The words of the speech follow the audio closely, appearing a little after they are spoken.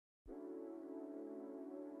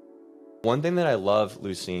One thing that I love,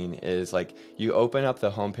 Lucine, is like you open up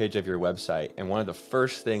the homepage of your website, and one of the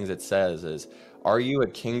first things it says is, are you a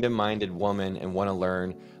kingdom-minded woman and want to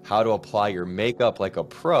learn how to apply your makeup like a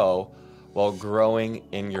pro while growing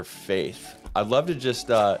in your faith? I'd love to just,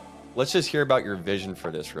 let's just hear about your vision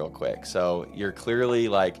for this real quick. So you're clearly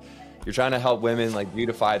like, you're trying to help women like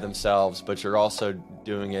beautify themselves, but you're also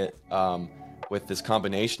doing it with this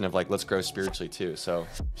combination of like, let's grow spiritually too. So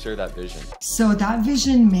share that vision. So that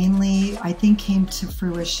vision mainly, I think, came to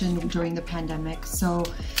fruition during the pandemic. So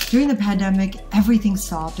during the pandemic, everything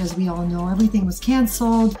stopped. As we all know, everything was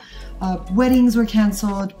canceled. Weddings were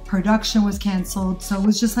canceled. Production was canceled. So it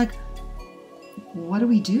was just like, what do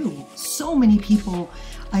we do? So many people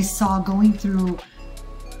I saw going through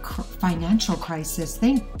financial crisis.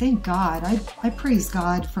 Thank God. I praise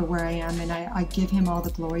God for where I am, and I give him all the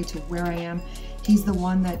glory to where I am. He's the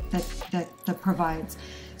one that provides.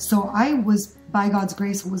 So I was, by God's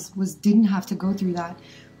grace, didn't have to go through that.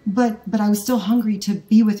 But I was still hungry to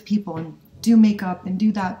be with people and do makeup and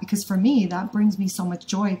do that, because for me, that brings me so much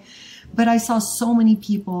joy. But I saw so many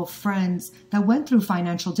people, friends, that went through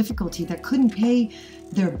financial difficulty, that couldn't pay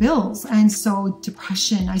their bills. And so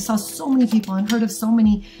depression, I saw so many people and heard of so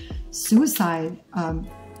many suicide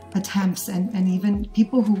attempts, and even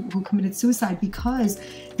people who committed suicide because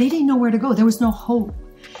they didn't know where to go. There was no hope.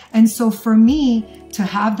 And so for me to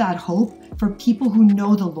have that hope, for people who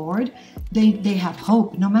know the Lord, they have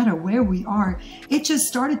hope no matter where we are. It just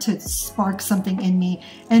started to spark something in me.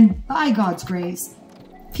 And by God's grace,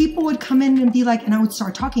 people would come in and be like, and I would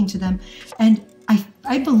start talking to them. And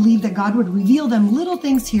I believe that God would reveal them little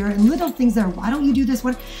things here and little things there. Why don't you do this?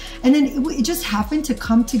 What? And then it just happened to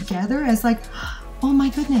come together as like, oh my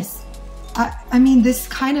goodness. I mean, this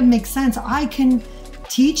kind of makes sense. I can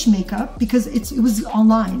teach makeup because it was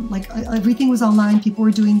online. Like everything was online. People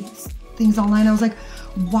were doing things online. I was like,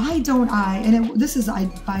 why don't I? And in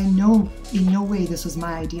no way this was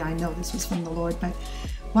my idea. I know this was from the Lord, but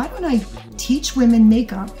why don't I teach women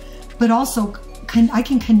makeup, but also I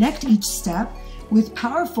can connect each step with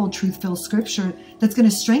powerful truth-filled scripture that's going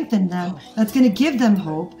to strengthen them, that's going to give them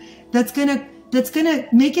hope, that's going to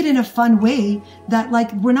make it in a fun way, that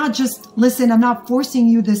like, we're not just, listen, I'm not forcing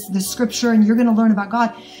you this scripture and you're going to learn about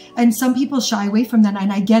God. And some people shy away from that.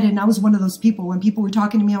 And I get it. And I was one of those people. When people were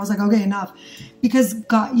talking to me, I was like, okay, enough, because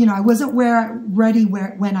God, I wasn't ready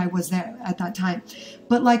when I was there at that time.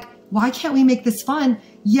 But like, why can't we make this fun?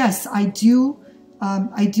 Yes, I do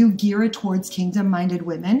gear it towards kingdom-minded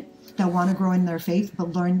women that want to grow in their faith,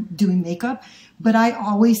 but learn doing makeup. But I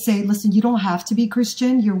always say, listen, you don't have to be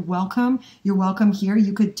Christian. You're welcome. You're welcome here.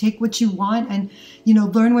 You could take what you want and,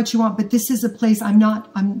 learn what you want. But this is a place I'm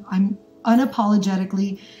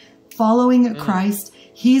unapologetically following Christ.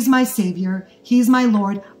 He's my Savior. He's my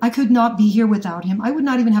Lord. I could not be here without him. I would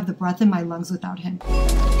not even have the breath in my lungs without him.